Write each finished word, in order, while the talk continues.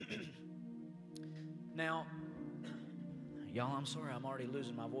Now, y'all, I'm sorry I'm already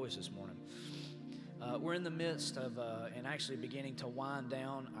losing my voice this morning. We're in the midst of, and actually beginning to wind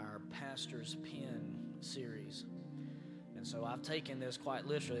down our Pastor's Pen series. And so I've taken this quite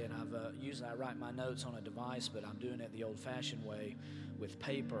literally, and usually I write my notes on a device, but I'm doing it the old-fashioned way with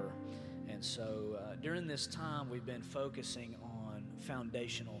paper. And so during this time, we've been focusing on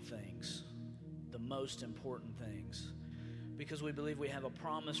foundational things, the most important things, because we believe we have a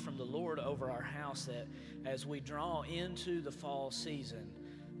promise from the Lord over our house that as we draw into the fall season,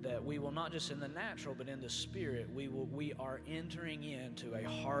 that we will not just in the natural, but in the spirit, we are entering into a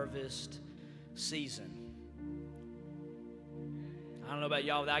harvest season. I don't know about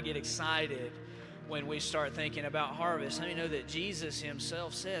y'all, but I get excited when we start thinking about harvest. How many know that Jesus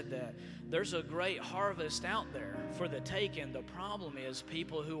himself said that there's a great harvest out there for the taking? The problem is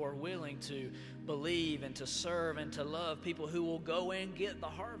people who are willing to believe and to serve and to love, people who will go and get the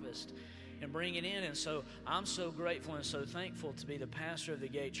harvest and bring it in. And so I'm so grateful and so thankful to be the pastor of the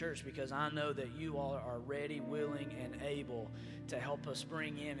Gate Church, because I know that you all are ready, willing, and able to help us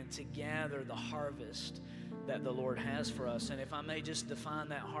bring in and to gather the harvest that the Lord has for us. And if I may just define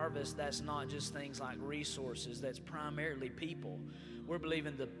that harvest, that's not just things like resources, that's primarily people. We're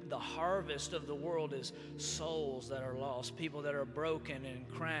believing the harvest of the world is souls that are lost, people that are broken and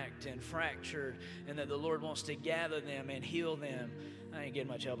cracked and fractured, and that the Lord wants to gather them and heal them. I ain't getting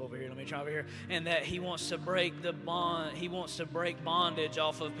much help over here. Let me try over here. And that He wants to break the bond. He wants to break bondage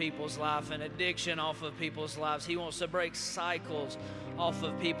off of people's life and addiction off of people's lives. He wants to break cycles off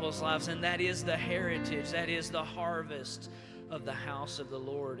of people's lives. And that is the heritage. That is the harvest of the house of the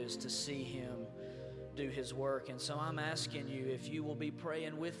Lord, is to see Him do His work. And so I'm asking you if you will be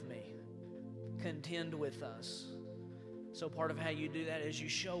praying with me, contend with us. So part of how you do that is you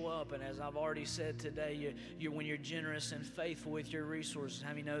show up, and as I've already said today, when you're generous and faithful with your resources. How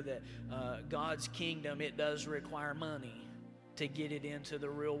many know that God's kingdom, it does require money to get it into the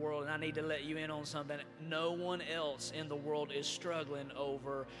real world? And I need to let you in on something. No one else in the world is struggling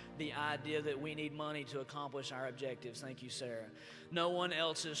over the idea that we need money to accomplish our objectives. Thank you, Sarah. No one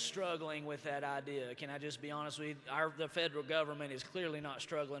else is struggling with that idea. Can I just be honest with you? The federal government is clearly not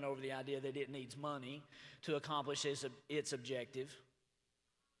struggling over the idea that it needs money to accomplish its objective.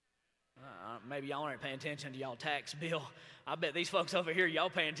 Maybe y'all aren't paying attention to y'all tax bill. I bet these folks over here, y'all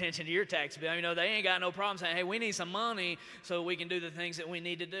paying attention to your tax bill. You know, they ain't got no problem saying, hey, we need some money so we can do the things that we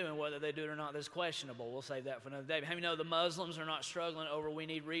need to do. And whether they do it or not, that's questionable. We'll save that for another day. But how many know the Muslims are not struggling over we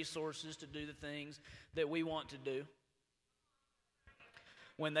need resources to do the things that we want to do?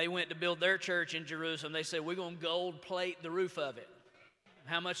 When they went to build their church in Jerusalem, they said, we're going to gold plate the roof of it.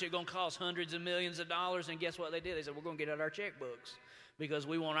 How much it going to cost? Hundreds of millions of dollars. And guess what they did? They said, we're going to get out our checkbooks because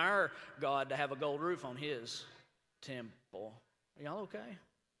we want our God to have a gold roof on His temple. Are y'all okay?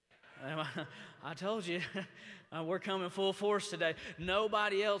 I told you, we're coming full force today.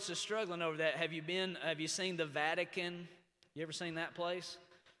 Nobody else is struggling over that. Have you seen the Vatican? You ever seen that place?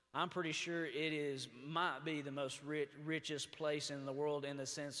 I'm pretty sure it might be the most richest place in the world, in the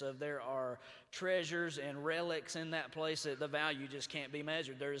sense of there are treasures and relics in that place that the value just can't be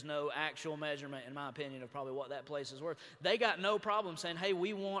measured. There is no actual measurement, in my opinion, of probably what that place is worth. They got no problem saying, hey,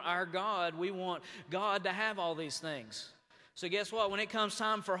 we want our God. We want God to have all these things. So guess what? When it comes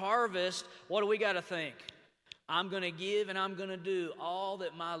time for harvest, what do we got to think? I'm going to give and I'm going to do all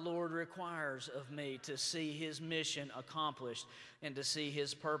that my Lord requires of me to see His mission accomplished and to see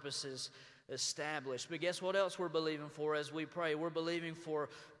His purposes established. But guess what else we're believing for as we pray? We're believing for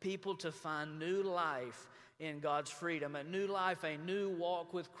people to find new life in God's freedom, a new life, a new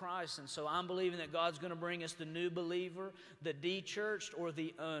walk with Christ. And so I'm believing that God's going to bring us the new believer, the de-churched, or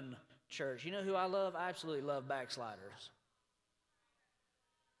the unchurched. You know who I love? I absolutely love backsliders.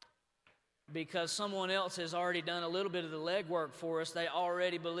 Because someone else has already done a little bit of the legwork for us. They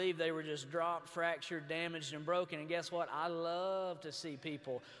already believe they were just dropped, fractured, damaged, and broken. And guess what? I love to see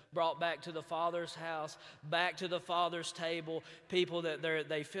people brought back to the Father's house, back to the Father's table, people that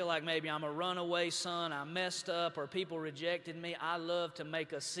they feel like maybe I'm a runaway son, I messed up, or people rejected me. I love to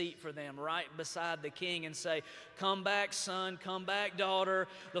make a seat for them right beside the King and say, come back, son, come back, daughter.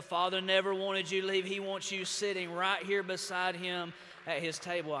 The Father never wanted you to leave. He wants you sitting right here beside Him at His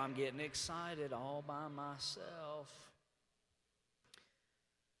table. I'm getting excited all by myself.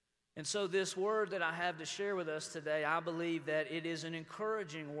 And so this word that I have to share with us today, I believe that it is an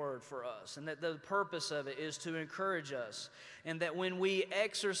encouraging word for us, and that the purpose of it is to encourage us, and that when we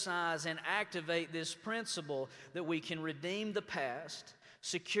exercise and activate this principle, that we can redeem the past,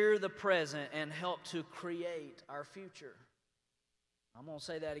 secure the present, and help to create our future. I'm going to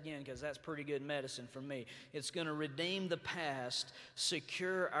say that again because that's pretty good medicine for me. It's going to redeem the past,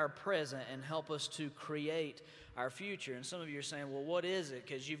 secure our present, and help us to create our future. And some of you are saying, well, what is it?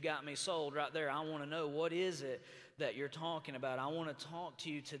 Because you've got me sold right there. I want to know, what is it that you're talking about? I want to talk to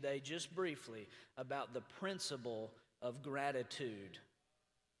you today just briefly about the principle of gratitude.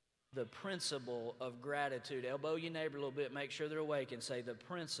 The principle of gratitude. Elbow your neighbor a little bit, make sure they're awake, and say the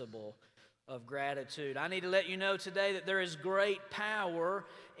principle of gratitude. I need to let you know today that there is great power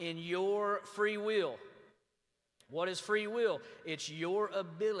in your free will. What is free will? It's your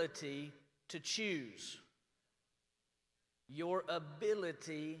ability to choose. Your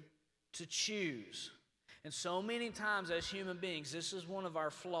ability to choose. And so many times as human beings, this is one of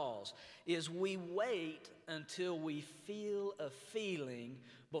our flaws, is we wait until we feel a feeling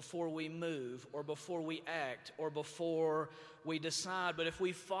before we move or before we act or before we decide. But if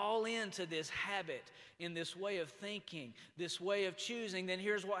we fall into this habit, in this way of thinking, this way of choosing, then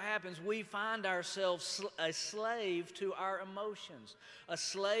here's what happens. We find ourselves a slave to our emotions, a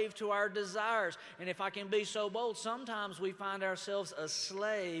slave to our desires. And if I can be so bold, sometimes we find ourselves a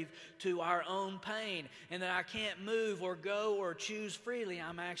slave to our own pain, and that I can't move or go or choose freely.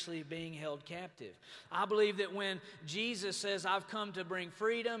 I'm actually being held captive. I believe that when Jesus says, I've come to bring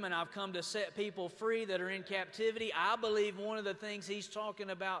freedom and I've come to set people free that are in captivity, I believe one of the things he's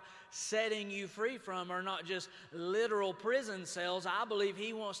talking about setting you free from are not just literal prison cells. I believe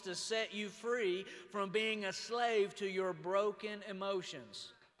he wants to set you free from being a slave to your broken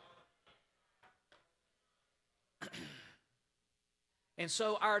emotions. And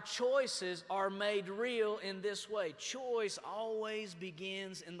so our choices are made real in this way. Choice always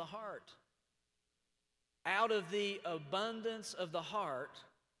begins in the heart. Out of the abundance of the heart,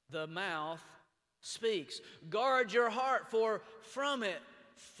 the mouth speaks. Guard your heart, for from it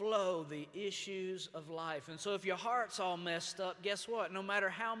flow the issues of life. And so if your heart's all messed up, guess what? No matter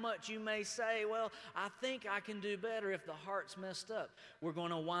how much you may say, well, I think I can do better, if the heart's messed up, we're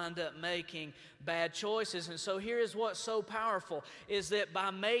going to wind up making bad choices. And so here is what's so powerful, is that by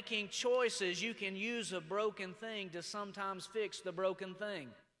making choices, you can use a broken thing to sometimes fix the broken thing.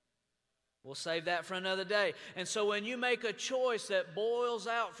 We'll save that for another day. And so when you make a choice that boils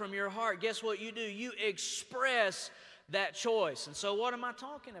out from your heart, guess what you do? You express that choice. And so what am I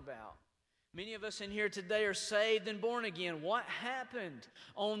talking about? Many of us in here today are saved and born again. What happened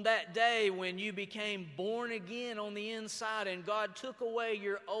on that day when you became born again on the inside and God took away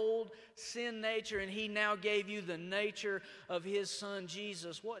your old sin nature and He now gave you the nature of His Son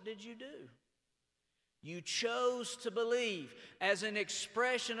Jesus? What did you do? You chose to believe. As an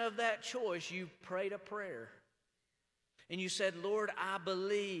expression of that choice, you prayed a prayer. And you said, Lord, I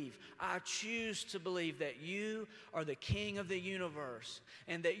believe, I choose to believe that you are the King of the universe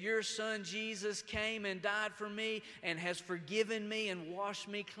and that your Son Jesus came and died for me and has forgiven me and washed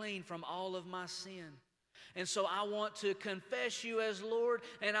me clean from all of my sin. And so I want to confess you as Lord,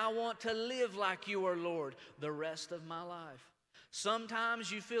 and I want to live like you are Lord the rest of my life.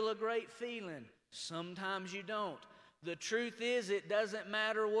 Sometimes you feel a great feeling, sometimes you don't. The truth is, it doesn't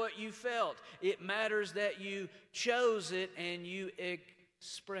matter what you felt. It matters that you chose it and you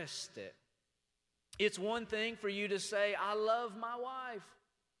expressed it. It's one thing for you to say, I love my wife.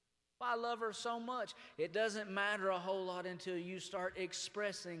 I love her so much. It doesn't matter a whole lot until you start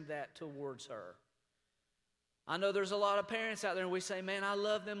expressing that towards her. I know there's a lot of parents out there and we say, man, I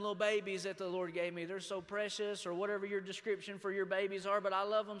love them little babies that the Lord gave me. They're so precious, or whatever your description for your babies are, but I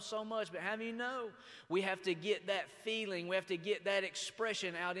love them so much. But how do you know? We have to get that feeling. We have to get that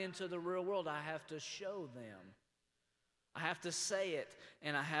expression out into the real world. I have to show them. I have to say it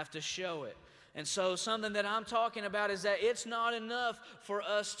and I have to show it. And so something that I'm talking about is that it's not enough for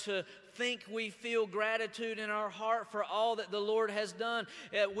us to think we feel gratitude in our heart for all that the Lord has done.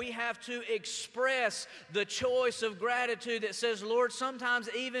 We have to express the choice of gratitude that says, Lord, sometimes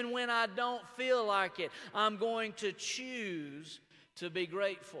even when I don't feel like it, I'm going to choose to be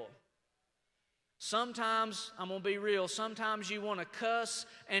grateful. Sometimes, I'm going to be real, sometimes you want to cuss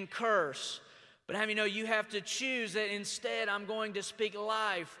and curse. But how many know you have to choose that instead I'm going to speak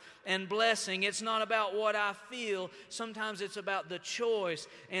life and blessing? It's not about what I feel. Sometimes it's about the choice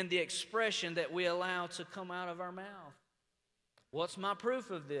and the expression that we allow to come out of our mouth. What's my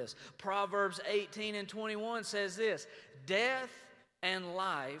proof of this? Proverbs 18:21 says this, death and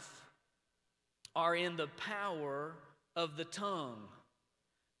life are in the power of the tongue,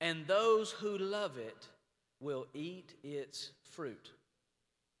 and those who love it will eat its fruit.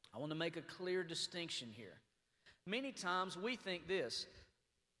 I want to make a clear distinction here. Many times we think this.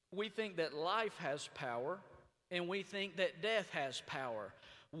 We think that life has power, and we think that death has power.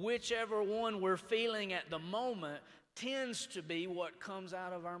 Whichever one we're feeling at the moment tends to be what comes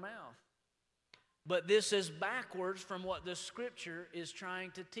out of our mouth. But this is backwards from what the Scripture is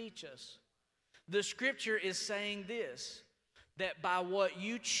trying to teach us. The Scripture is saying this, that by what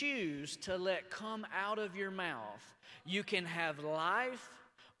you choose to let come out of your mouth, you can have life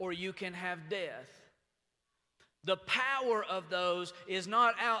or you can have death. The power of those is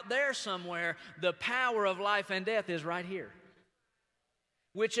not out there somewhere. The power of life and death is right here.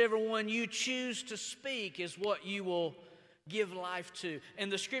 Whichever one you choose to speak is what you will give life to.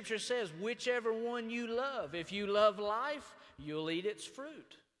 And the Scripture says, whichever one you love. If you love life, you'll eat its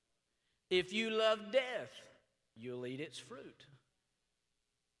fruit. If you love death, you'll eat its fruit.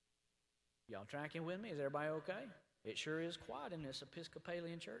 Y'all tracking with me? Is everybody okay? It sure is quiet in this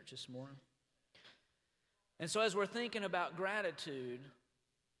Episcopalian church this morning. And so as we're thinking about gratitude,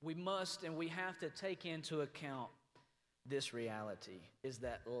 we must and we have to take into account this reality, is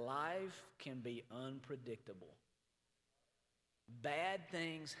that life can be unpredictable. Bad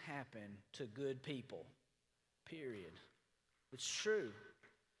things happen to good people, period. It's true.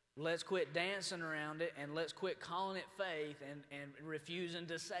 Let's quit dancing around it, and let's quit calling it faith and refusing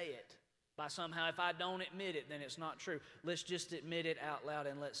to say it. By somehow, if I don't admit it, then it's not true. Let's just admit it out loud,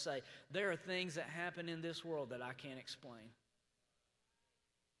 and let's say, there are things that happen in this world that I can't explain.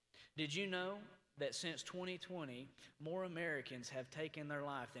 Did you know that since 2020, more Americans have taken their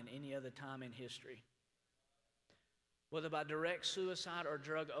life than any other time in history? Whether by direct suicide or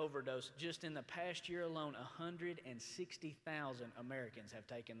drug overdose, just in the past year alone, 160,000 Americans have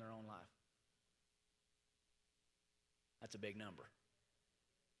taken their own life. That's a big number.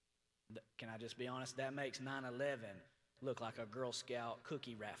 Can I just be honest? That makes 9/11 look like a Girl Scout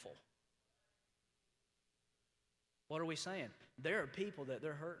cookie raffle. What are we saying? There are people that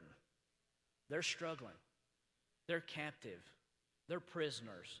they're hurting. They're struggling. They're captive. They're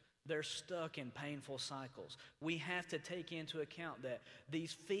prisoners. They're stuck in painful cycles. We have to take into account that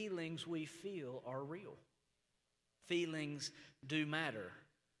these feelings we feel are real. Feelings do matter.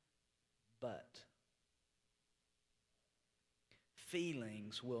 But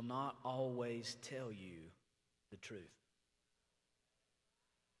feelings will not always tell you the truth.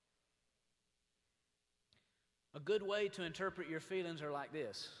 A good way to interpret your feelings are like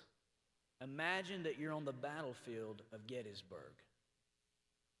this. Imagine that you're on the battlefield of Gettysburg.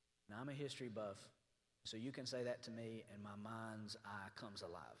 Now, I'm a history buff, so you can say that to me and my mind's eye comes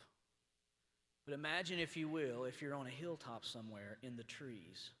alive. But imagine, if you will, if you're on a hilltop somewhere in the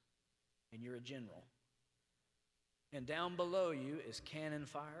trees and you're a general. And down below you is cannon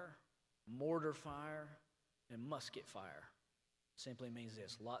fire, mortar fire, and musket fire. Simply means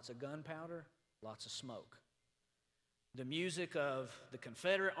this: lots of gunpowder, lots of smoke. The music of the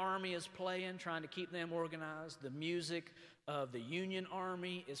Confederate Army is playing, trying to keep them organized. The music of the Union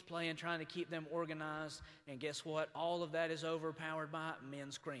Army is playing, trying to keep them organized. And guess what? All of that is overpowered by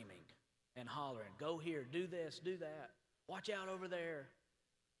men screaming and hollering. Go here, do this, do that. Watch out over there.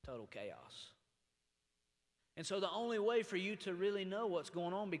 Total chaos. And so the only way for you to really know what's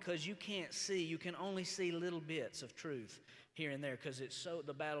going on, because you can't see, you can only see little bits of truth here and there, because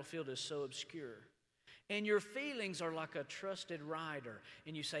the battlefield is so obscure. And your feelings are like a trusted rider.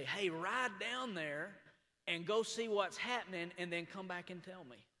 And you say, hey, ride down there and go see what's happening and then come back and tell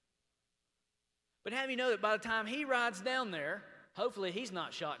me. But have you know that by the time he rides down there, hopefully he's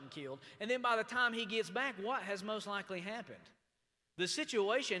not shot and killed. And then by the time he gets back, what has most likely happened? The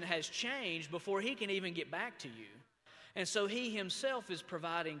situation has changed before he can even get back to you. And so he himself is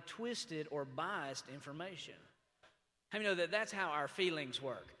providing twisted or biased information. Have you know that that's how our feelings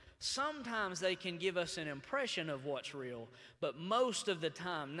work? Sometimes they can give us an impression of what's real, but most of the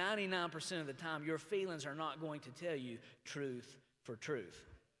time, 99% of the time, your feelings are not going to tell you truth for truth.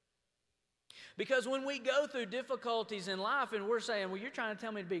 Because when we go through difficulties in life and we're saying, well, you're trying to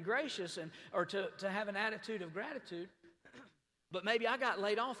tell me to be gracious or to have an attitude of gratitude, but maybe I got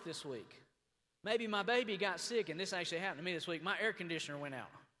laid off this week. Maybe my baby got sick, and this actually happened to me this week. My air conditioner went out.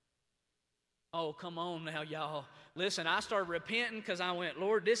 Oh, come on now, y'all. Listen, I started repenting because I went,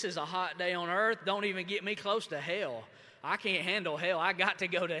 Lord, this is a hot day on earth. Don't even get me close to hell. I can't handle hell. I got to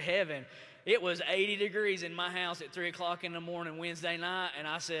go to heaven. It was 80 degrees in my house at 3 o'clock in the morning Wednesday night, and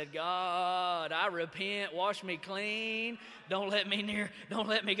I said, God, I repent. Wash me clean. Don't let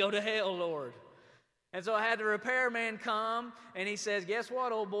me go to hell, Lord. And so I had the repairman come, and he says, guess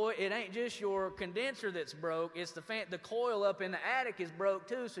what, old boy? It ain't just your condenser that's broke. It's the coil up in the attic is broke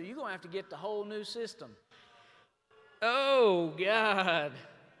too, so you're going to have to get the whole new system. Oh, God.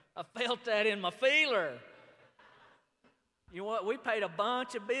 I felt that in my feeler. You know what? We paid a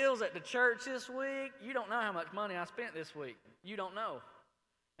bunch of bills at the church this week. You don't know how much money I spent this week. You don't know.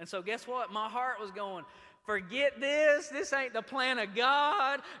 And so guess what? My heart was going, Forget this. This ain't the plan of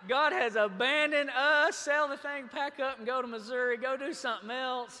God. God has abandoned us. Sell the thing, pack up, and go to Missouri. Go do something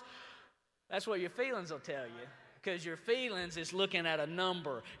else. That's what your feelings will tell you. Because your feelings is looking at a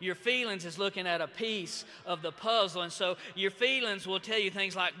number. Your feelings is looking at a piece of the puzzle. And so your feelings will tell you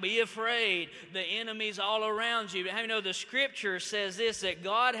things like, be afraid, the enemy's all around you. But how you know the Scripture says this, that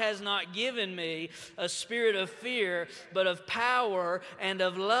God has not given me a spirit of fear, but of power and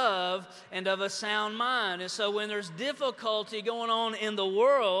of love and of a sound mind. And so when there's difficulty going on in the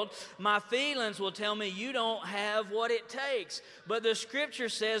world, my feelings will tell me you don't have what it takes. But the Scripture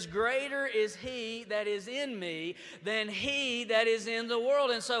says, greater is He that is in me than he that is in the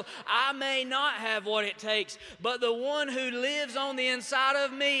world. And so I may not have what it takes, but the one who lives on the inside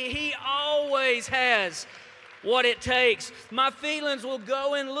of me, he always has what it takes. My feelings will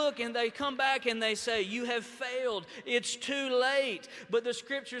go and look, and they come back and they say, you have failed. It's too late. But the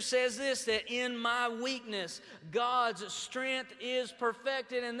Scripture says this, that in my weakness, God's strength is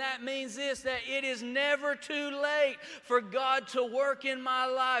perfected. And that means this, that it is never too late for God to work in my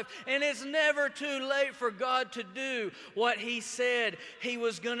life. And it's never too late for God to do what He said He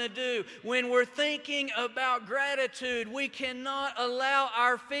was going to do. When we're thinking about gratitude, we cannot allow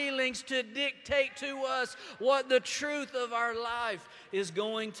our feelings to dictate to us what the truth of our life is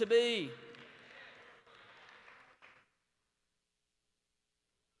going to be.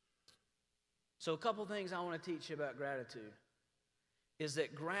 So a couple things I want to teach you about gratitude is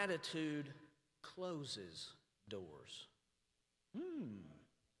that gratitude closes doors.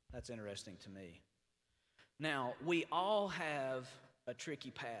 That's interesting to me. Now, we all have a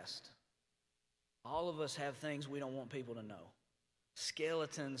tricky past. All of us have things we don't want people to know.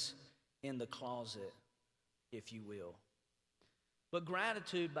 Skeletons in the closet, if you will. But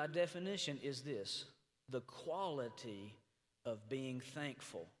gratitude, by definition, is this: the quality of being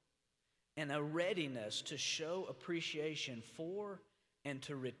thankful and a readiness to show appreciation for and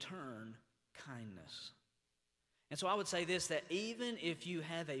to return kindness. And so I would say this, that even if you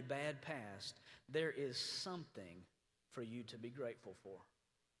have a bad past, there is something for you to be grateful for.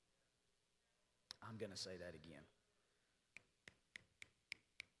 I'm going to say that again.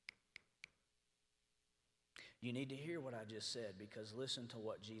 You need to hear what I just said, because listen to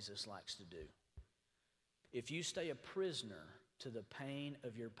what Jesus likes to do. If you stay a prisoner to the pain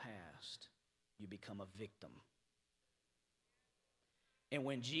of your past, you become a victim. And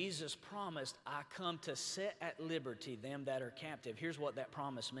when Jesus promised, I come to set at liberty them that are captive, here's what that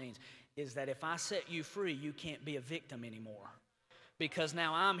promise means, is that if I set you free, you can't be a victim anymore. Because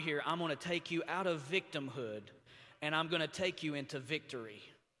now I'm here, I'm going to take you out of victimhood, and I'm going to take you into victory.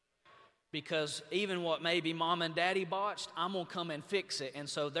 Because even what maybe mom and daddy botched, I'm going to come and fix it. And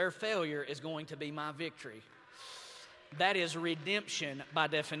so their failure is going to be my victory. That is redemption by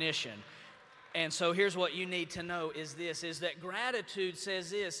definition. And so here's what you need to know is this, is that gratitude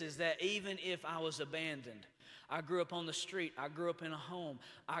says this, is that even if I was abandoned, I grew up on the street, I grew up in a home,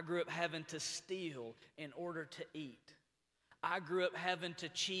 I grew up having to steal in order to eat. I grew up having to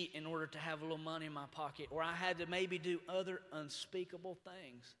cheat in order to have a little money in my pocket, or I had to maybe do other unspeakable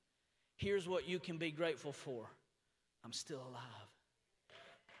things. Here's what you can be grateful for. I'm still alive.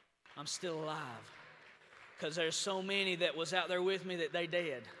 I'm still alive. Because there's so many that was out there with me that they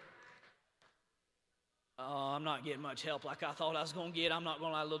dead. Oh, I'm not getting much help like I thought I was going to get. I'm not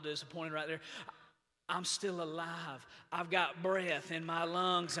going to lie, a little disappointed right there. I'm still alive. I've got breath in my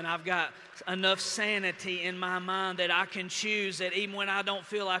lungs, and I've got enough sanity in my mind that I can choose that even when I don't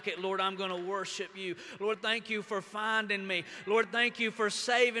feel like it, Lord, I'm going to worship you. Lord, thank you for finding me. Lord, thank you for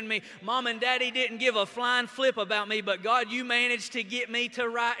saving me. Mom and Daddy didn't give a flying flip about me, but God, you managed to get me to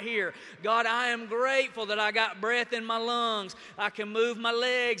right here. God, I am grateful that I got breath in my lungs. I can move my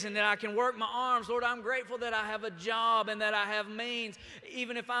legs and that I can work my arms. Lord, I'm grateful that I have a job and that I have means.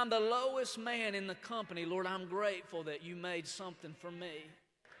 Even if I'm the lowest man in the company, Lord, I'm grateful that you made something for me.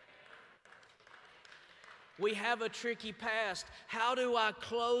 We have a tricky past. How do I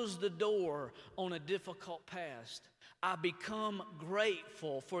close the door on a difficult past? I become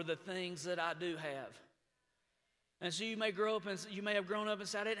grateful for the things that I do have. And so you may have grown up and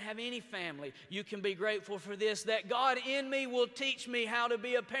said, I didn't have any family. You can be grateful for this, that God in me will teach me how to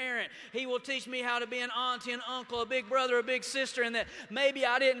be a parent. He will teach me how to be an auntie, an uncle, a big brother, a big sister, and that maybe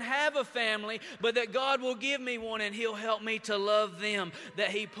I didn't have a family, but that God will give me one and He'll help me to love them that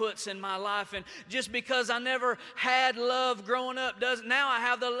He puts in my life. And just because I never had love growing up doesn't, now I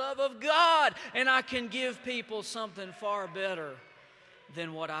have the love of God, and I can give people something far better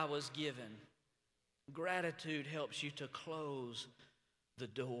than what I was given. Gratitude helps you to close the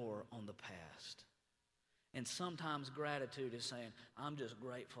door on the past. And sometimes gratitude is saying, I'm just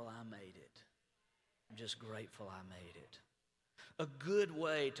grateful I made it. I'm just grateful I made it. A good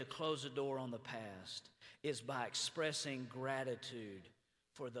way to close the door on the past is by expressing gratitude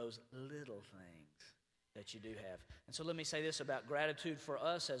for those little things that you do have. And so let me say this about gratitude for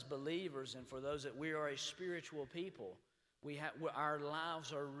us as believers and for those that we are a spiritual people. Our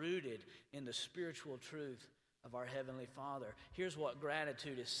lives are rooted in the spiritual truth of our Heavenly Father. Here's what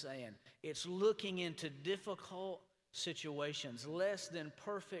gratitude is saying. It's looking into difficult situations, less than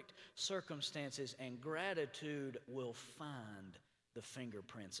perfect circumstances, and gratitude will find the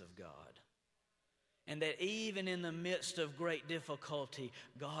fingerprints of God. And that even in the midst of great difficulty,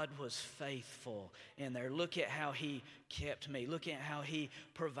 God was faithful in there. Look at how He kept me. Look at how He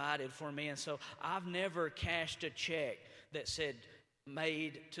provided for me. And so I've never cashed a check that said,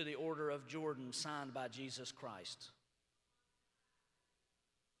 made to the order of Jordan, signed by Jesus Christ.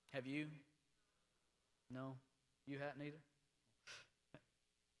 Have you? No? You hadn't either?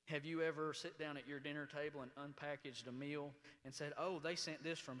 Have you ever sit down at your dinner table and unpackaged a meal and said, oh, they sent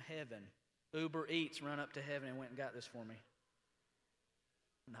this from heaven. Uber Eats run up to heaven and went and got this for me?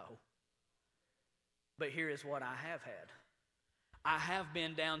 No. But here is what I have had. I have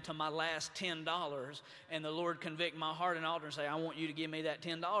been down to my last $10, and the Lord convict my heart and altar and say, I want you to give me that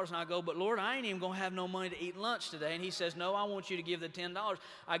 $10. And I go, but Lord, I ain't even going to have no money to eat lunch today. And He says, no, I want you to give the $10.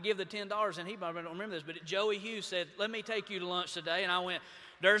 I give the $10, and he probably don't remember this, but Joey Hughes said, let me take you to lunch today. And I went,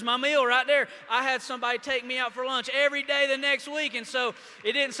 there's my meal right there. I had somebody take me out for lunch every day the next week. And so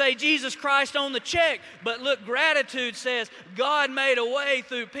it didn't say Jesus Christ on the check. But look, gratitude says God made a way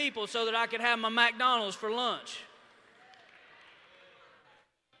through people so that I could have my McDonald's for lunch.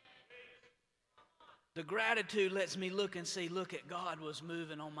 The gratitude lets me look and see, look at God was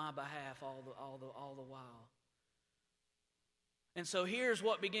moving on my behalf all the while. And so here's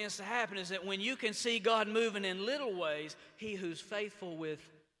what begins to happen is that when you can see God moving in little ways, he who's faithful with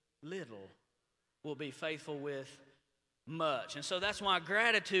little will be faithful with much. And so that's why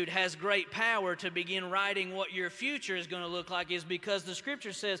gratitude has great power to begin writing what your future is going to look like, is because the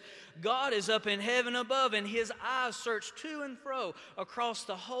Scripture says God is up in heaven above and His eyes search to and fro across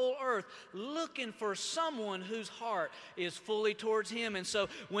the whole earth looking for someone whose heart is fully towards Him. And so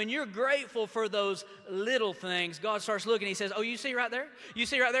when you're grateful for those little things, God starts looking. He says, oh, you see right there? You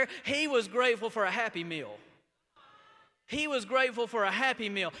see right there? He was grateful for a Happy Meal. He was grateful for a Happy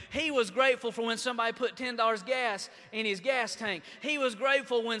Meal. He was grateful for when somebody put $10 gas in his gas tank. He was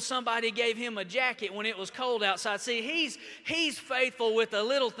grateful when somebody gave him a jacket when it was cold outside. See, he's faithful with the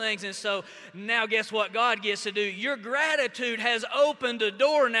little things. And so now guess what God gets to do? Your gratitude has opened a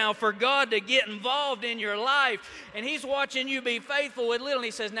door now for God to get involved in your life. And He's watching you be faithful with little. And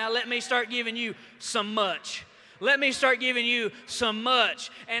He says, now let me start giving you some much. Let me start giving you some much.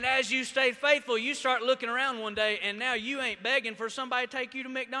 And as you stay faithful, you start looking around one day, and now you ain't begging for somebody to take you to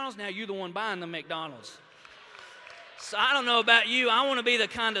McDonald's. Now you're the one buying the McDonald's. So I don't know about you. I want to be the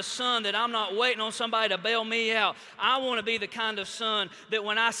kind of son that I'm not waiting on somebody to bail me out. I want to be the kind of son that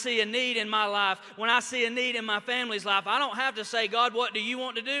when I see a need in my life, when I see a need in my family's life, I don't have to say, God, what do you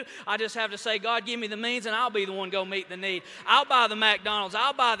want to do? I just have to say, God, give me the means, and I'll be the one to go meet the need. I'll buy the McDonald's.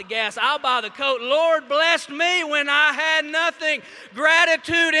 I'll buy the gas. I'll buy the coat. Lord blessed me when I had nothing.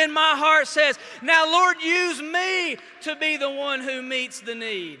 Gratitude in my heart says, now, Lord, use me to be the one who meets the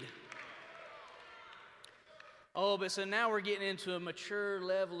need. Oh, but so now we're getting into a mature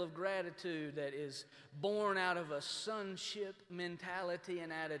level of gratitude that is born out of a sonship mentality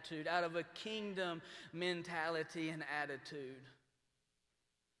and attitude, out of a kingdom mentality and attitude.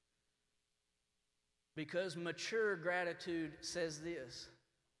 Because mature gratitude says this: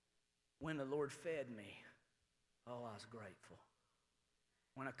 when the Lord fed me, oh, I was grateful.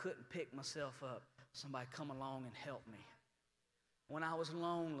 When I couldn't pick myself up, somebody come along and helped me. When I was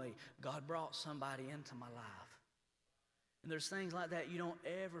lonely, God brought somebody into my life. And there's things like that you don't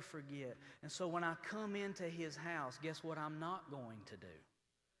ever forget. And so when I come into His house, guess what I'm not going to do?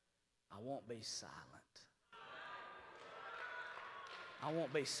 I won't be silent. I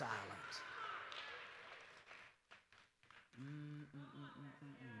won't be silent.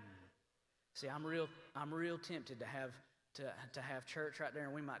 See, I'm real tempted to have church right there,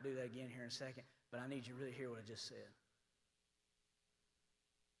 and we might do that again here in a second, but I need you to really hear what I just said.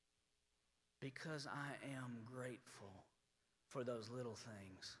 Because I am grateful for those little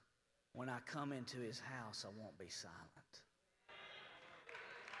things, when I come into His house, I won't be silent.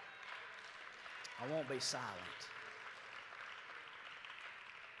 I won't be silent.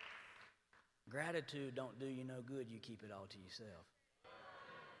 Gratitude don't do you no good. You keep it all to yourself.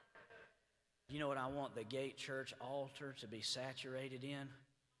 You know what I want the Gate Church altar to be saturated in?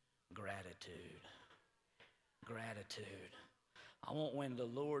 Gratitude. Gratitude. I want when the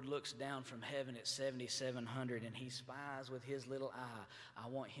Lord looks down from heaven at 7,700 and he spies with his little eye, I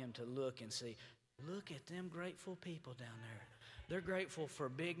want him to look and see, look at them grateful people down there. They're grateful for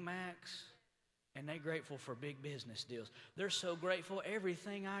Big Macs and they're grateful for big business deals. They're so grateful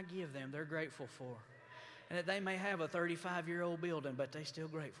everything I give them, they're grateful for. And that they may have a 35-year-old building, but they're still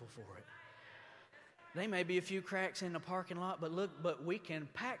grateful for it. They may be a few cracks in the parking lot, but we can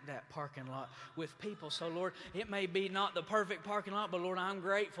pack that parking lot with people. So, Lord, it may be not the perfect parking lot, but Lord, I'm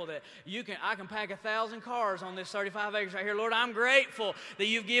grateful that I can pack 1,000 cars on this 35 acres right here. Lord, I'm grateful that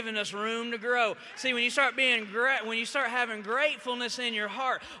you've given us room to grow. See, when you start having gratefulness in your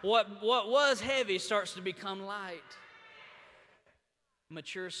heart, what was heavy starts to become light.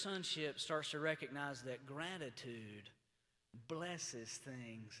 Mature sonship starts to recognize that gratitude blesses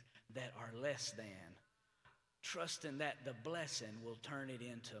things that are less than, trusting that the blessing will turn it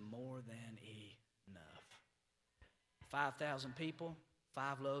into more than enough. 5,000 people,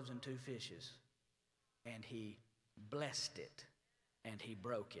 5 loaves and 2 fishes. And he blessed it, and he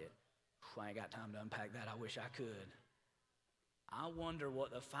broke it. I ain't got time to unpack that. I wish I could. I wonder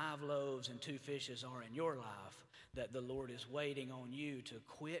what the 5 loaves and 2 fishes are in your life that the Lord is waiting on you to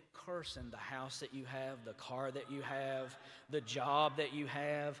quit cursing the house that you have, the car that you have, the job that you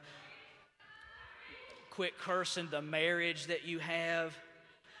have. Quit cursing the marriage that you have.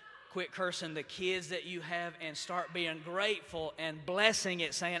 Quit cursing the kids that you have and start being grateful and blessing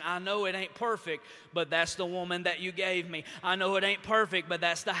it, saying, I know it ain't perfect, but that's the woman that you gave me. I know it ain't perfect, but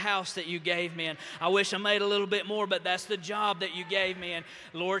that's the house that you gave me. And I wish I made a little bit more, but that's the job that you gave me. And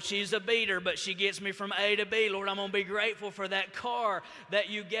Lord, she's a beater, but she gets me from A to B. Lord, I'm going to be grateful for that car that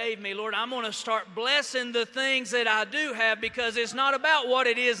you gave me. Lord, I'm going to start blessing the things that I do have, because it's not about what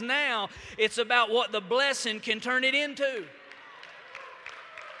it is now. It's about what the blessing can turn it into.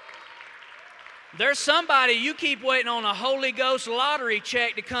 There's somebody, you keep waiting on a Holy Ghost lottery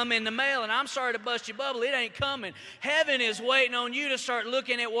check to come in the mail, and I'm sorry to bust your bubble, it ain't coming. Heaven is waiting on you to start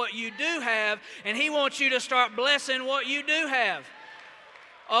looking at what you do have, and he wants you to start blessing what you do have.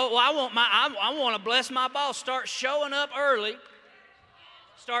 Oh, well, I want to bless my boss. Start showing up early.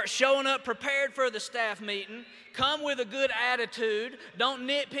 Start showing up prepared for the staff meeting. Come with a good attitude. Don't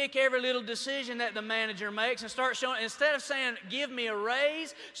nitpick every little decision that the manager makes, and start showing. Instead of saying, give me a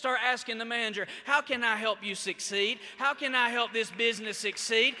raise, start asking the manager, how can I help you succeed? How can I help this business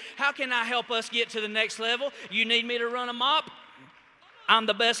succeed? How can I help us get to the next level? You need me to run a mop? I'm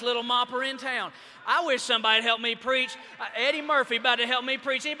the best little mopper in town. I wish somebody'd help me preach. Eddie Murphy about to help me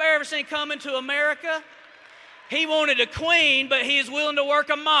preach. Anybody ever seen Coming to America? He wanted a queen, but he is willing to work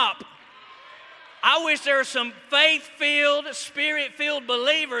a mop. I wish there were some faith-filled, spirit-filled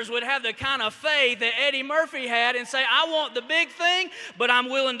believers would have the kind of faith that Eddie Murphy had and say, I want the big thing, but I'm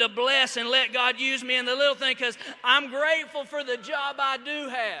willing to bless and let God use me in the little thing because I'm grateful for the job I do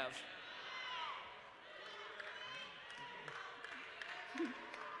have.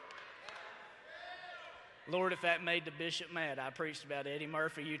 Lord, if that made the bishop mad, I preached about Eddie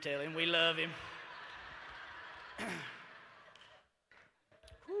Murphy. You tell him we love him.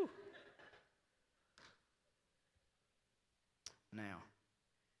 Now,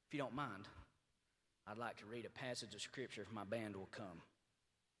 if you don't mind, I'd like to read a passage of Scripture if my band will come.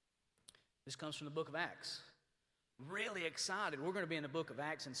 This comes from the book of Acts. Really excited. We're going to be in the book of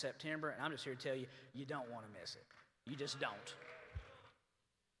Acts in September, and I'm just here to tell you, you don't want to miss it. You just don't.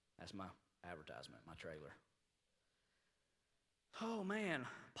 That's my advertisement, my trailer. Oh, man.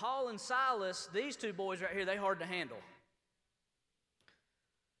 Paul and Silas, these 2 boys right here, they're hard to handle.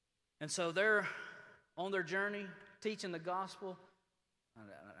 And so they're on their journey, teaching the gospel.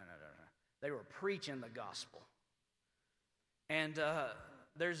 They were preaching the gospel. And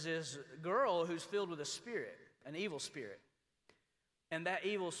there's this girl who's filled with a spirit, an evil spirit. And that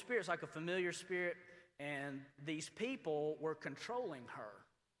evil spirit's like a familiar spirit, and these people were controlling her.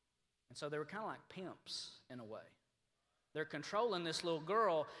 And so they were kind of like pimps in a way. They're controlling this little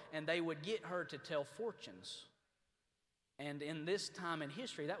girl, and they would get her to tell fortunes. And in this time in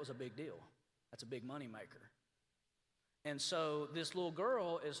history, that was a big deal. That's a big moneymaker. And so this little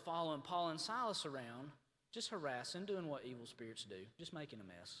girl is following Paul and Silas around, just harassing, doing what evil spirits do, just making a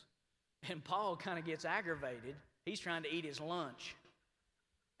mess. And Paul kind of gets aggravated. He's trying to eat his lunch.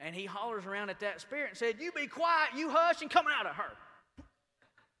 And he hollers around at that spirit and said, you be quiet, you hush, and come out of her.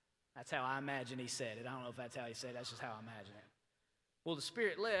 That's how I imagine he said it. I don't know if that's how he said it. That's just how I imagine it. Well, the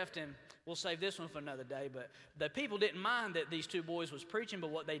spirit left, and we'll save this one for another day, but the people didn't mind that these 2 boys was preaching,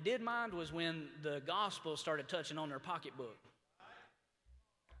 but what they did mind was when the gospel started touching on their pocketbook.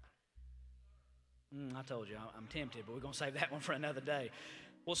 I told you, I'm tempted, but we're going to save that one for another day.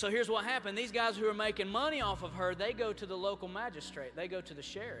 Well, so here's what happened. These guys who are making money off of her, they go to the local magistrate. They go to the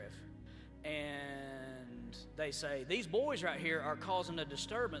sheriff. And they say, these boys right here are causing a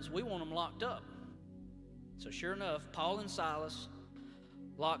disturbance. We want them locked up. So sure enough, Paul and Silas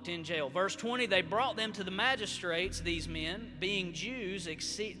locked in jail. Verse 20, they brought them to the magistrates, these men being Jews,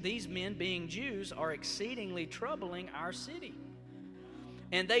 are exceedingly troubling our city.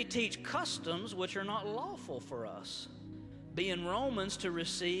 And they teach customs which are not lawful for us, being Romans to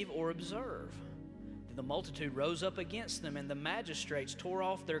receive or observe. The multitude rose up against them, and the magistrates tore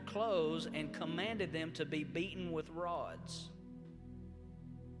off their clothes and commanded them to be beaten with rods.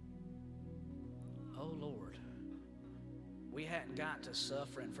 Oh, Lord. We hadn't got to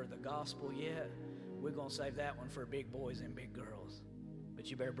suffering for the gospel yet. We're going to save that one for big boys and big girls. But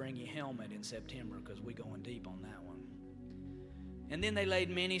you better bring your helmet in September, because we're going deep on that one. And then they laid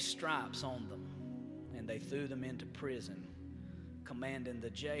many stripes on them, and they threw them into prison, commanding the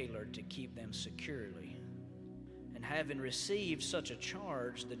jailer to keep them securely. And having received such a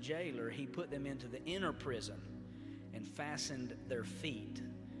charge, the jailer, he put them into the inner prison and fastened their feet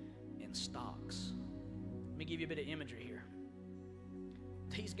in stocks. Let me give you a bit of imagery here.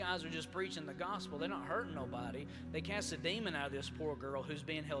 These guys are just preaching the gospel. They're not hurting nobody. They cast a demon out of this poor girl who's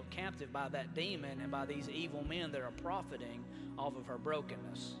being held captive by that demon and by these evil men that are profiting off of her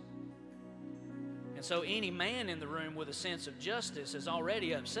brokenness. And so any man in the room with a sense of justice is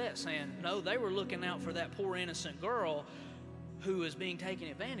already upset, saying, no, they were looking out for that poor innocent girl who is being taken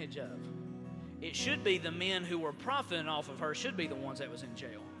advantage of. It should be the men who were profiting off of her should be the ones that was in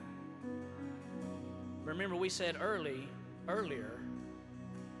jail. Remember, we said earlier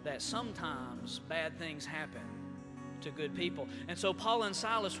that sometimes bad things happen to good people. And so Paul and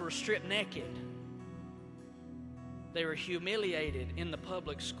Silas were stripped naked. They were humiliated in the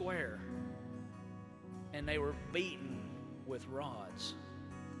public square. And they were beaten with rods.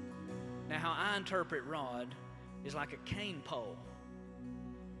 Now, how I interpret rod is like a cane pole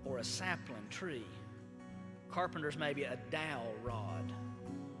or a sapling tree. Carpenter's maybe a dowel rod,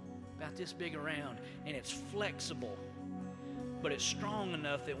 about this big around, and it's flexible, but it's strong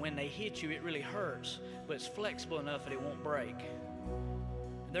enough that when they hit you, it really hurts, but it's flexible enough that it won't break.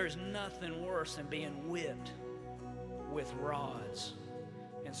 There's nothing worse than being whipped with rods.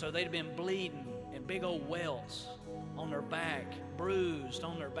 And so they'd have been bleeding and big old welts on their back, bruised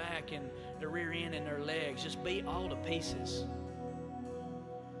on their back and their rear end and their legs, just beat all to pieces.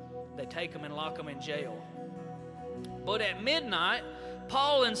 They take them and lock them in jail. But at midnight,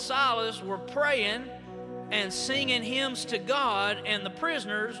 Paul and Silas were praying and singing hymns to God, and the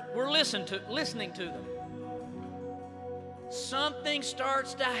prisoners were listening to them. Something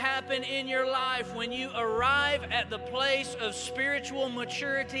starts to happen in your life when you arrive at the place of spiritual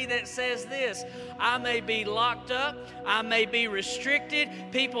maturity that says this: I may be locked up, I may be restricted,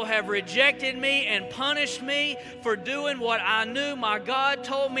 people have rejected me and punished me for doing what I knew my God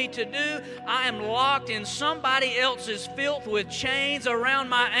told me to do. I am locked in somebody else's filth with chains around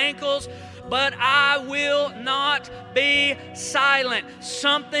my ankles, but I will not be silent.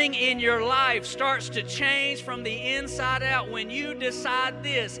 Something in your life starts to change from the inside out when you decide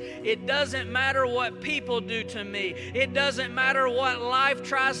this: it doesn't matter what people do to me. It doesn't matter what life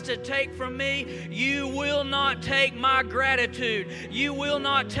tries to take from me. You will not take my gratitude. You will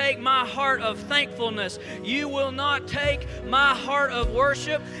not take my heart of thankfulness. You will not take my heart of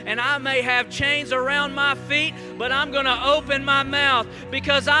worship. And I may have chains around my feet, but I'm going to open my mouth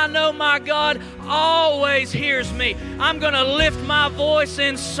because I know my God always hears me. I'm going to lift my voice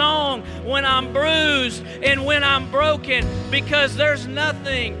in song when I'm bruised and when I'm broken, because there's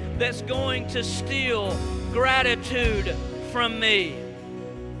nothing that's going to steal gratitude from me.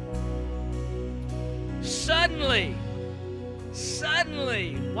 Suddenly,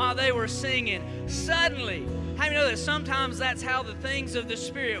 while they were singing, how do you know that sometimes that's how the things of the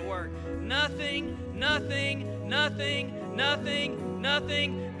Spirit work? Nothing.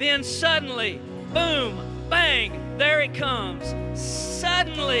 Then suddenly, boom, bang, there it comes.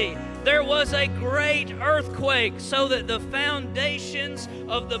 Suddenly, there was a great earthquake, so that the foundations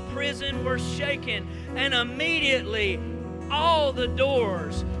of the prison were shaken, and immediately all the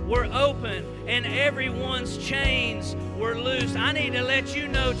doors were open and everyone's chains were loosed. I need to let you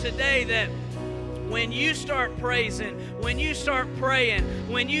know today that when you start praising, when you start praying,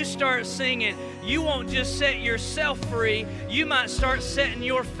 when you start singing, you won't just set yourself free, you might start setting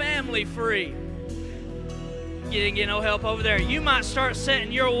your family free. You didn't get no help over there. You might start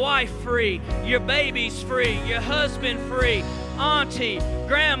setting your wife free, your babies free, your husband free, auntie,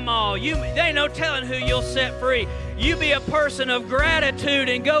 grandma. There ain't no telling who you'll set free. You be a person of gratitude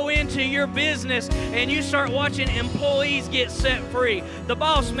and go into your business and you start watching employees get set free, the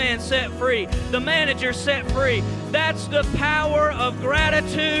boss man set free, the manager set free. That's the power of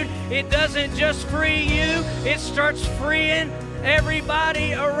gratitude. It doesn't just free you, it starts freeing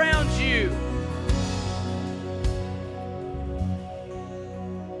everybody around you.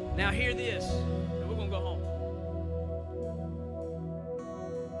 Now hear this, and we're going to go home.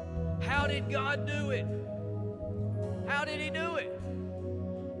 How did God do it? How did He do it?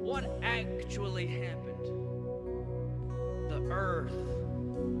 What actually happened? The earth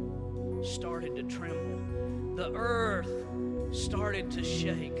started to tremble. The earth started to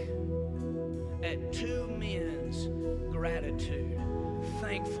shake at two men's gratitude,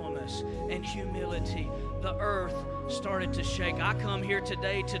 thankfulness, and humility. The earth started to shake. I come here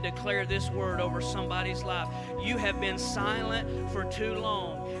today to declare this word over somebody's life. You have been silent for too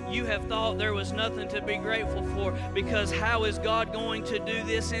long. You have thought there was nothing to be grateful for because how is God going to do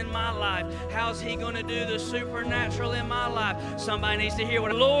this in my life? How's He going to do the supernatural in my life? Somebody needs to hear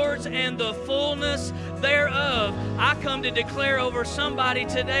what Lord's and the fullness thereof. I come to declare over somebody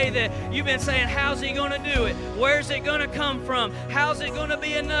today that you've been saying, how's He going to do it? Where's it going to come from? How's it going to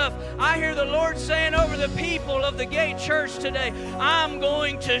be enough? I hear the Lord saying over the people of the Gate Church today, I'm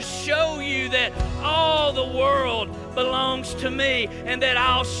going to show you that all the world belongs to me and that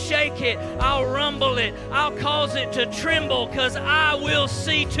I'll shake it, I'll rumble it, I'll cause it to tremble because I will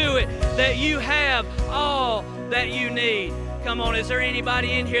see to it that you have all that you need. Come on, is there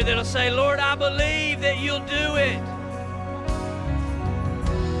anybody in here that'll say, Lord, I believe that you'll do it?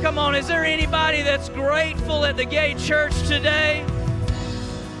 Come on, is there anybody that's grateful at the Gate Church today?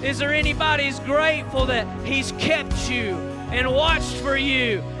 Is there anybody who's grateful that He's kept you and watched for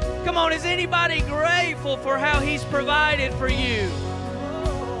you? Come on, is anybody grateful for how He's provided for you?